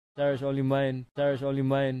Sarah's only mine. Sarah's only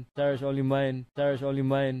mine. Sarah's only mine. Sarah's only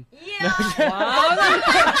mine. Yeah! Wow!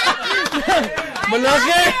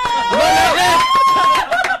 Malaki! Malaki!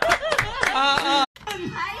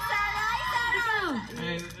 Hi, Sarah! Hi, Sarah!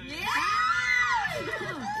 Yeah!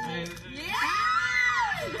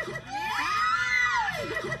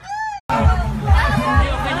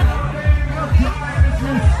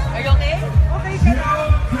 Are you okay? Okay ka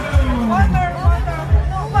na. Water, water.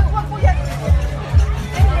 No, wag po yan.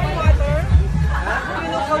 Water.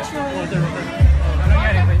 You know, coach mo. Water. Ano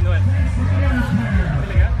nangyari? Pahinduan.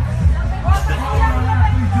 Talaga? Water po yan.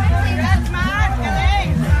 That's smart.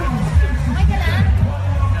 Galing. Okay ka lang?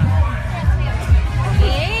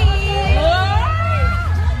 Hey!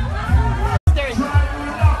 Sisters.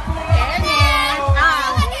 Ernest.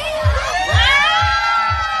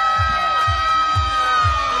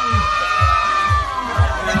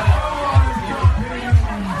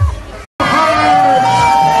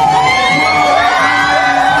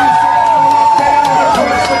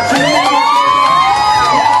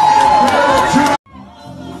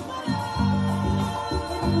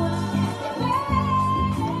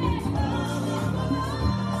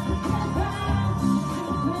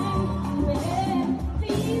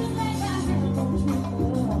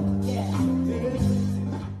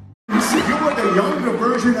 Younger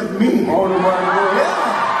version of me. Oh, no, yeah.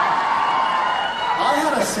 I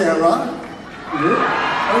had a Sarah.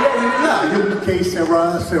 Yeah? Oh, yeah, you Kay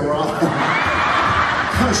Sarah. Oh,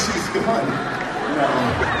 she's gone. No.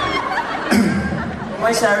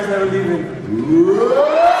 My Sarah's never leaving.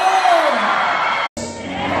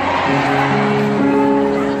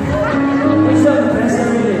 It's the best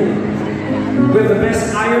everything. We have the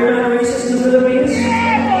best Ironman races in the Philippines.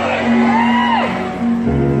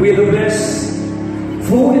 We have the best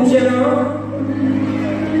food in general.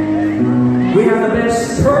 We have the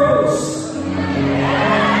best pearls.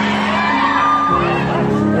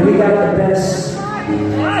 And we got the best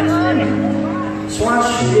Swatch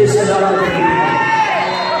is another thing.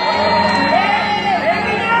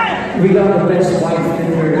 We got the best wife in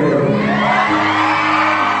the world.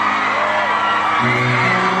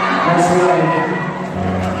 That's right.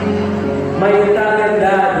 My Italian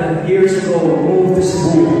dad years ago moved to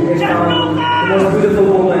Cebu and found the most beautiful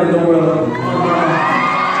woman in the world.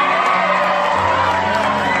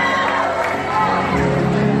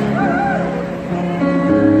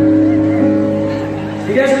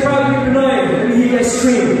 You guys are probably annoyed. Let me hear you guys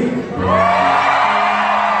scream.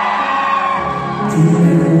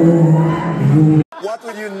 What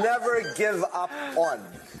would you never give up on?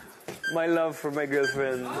 My love for my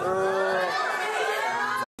girlfriend.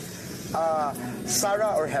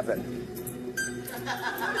 Sarah or heaven?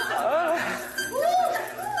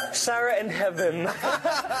 Sarah in heaven.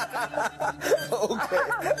 Okay.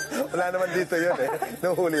 Wala naman dito yun eh.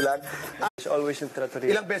 Nahuli lang. She's always nagtrato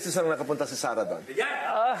rin. Ilang beses ang nakapunta si Sarah doon?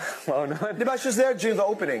 Wow naman. Di ba she's there during the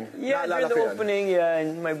opening? Yeah, Naalala during the ko yun. opening, yeah,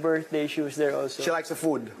 and my birthday, she was there also. She likes the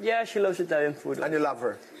food. Yeah, she loves Italian food. And you love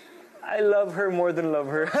her. I love her more than love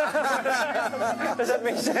her. Does that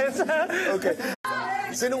make sense? Okay.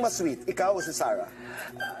 Sinong mas sweet? Ikaw o si Sarah?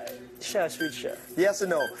 Siya, sweet siya. Yes or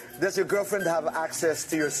no? Does your girlfriend have access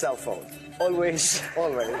to your cell phone? Always.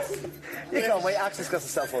 Always. Ikaw, may access ka sa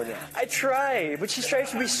cell phone niya. I try, but she's trying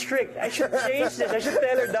to be strict. I should change this. I should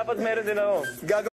tell her dapat meron din ako.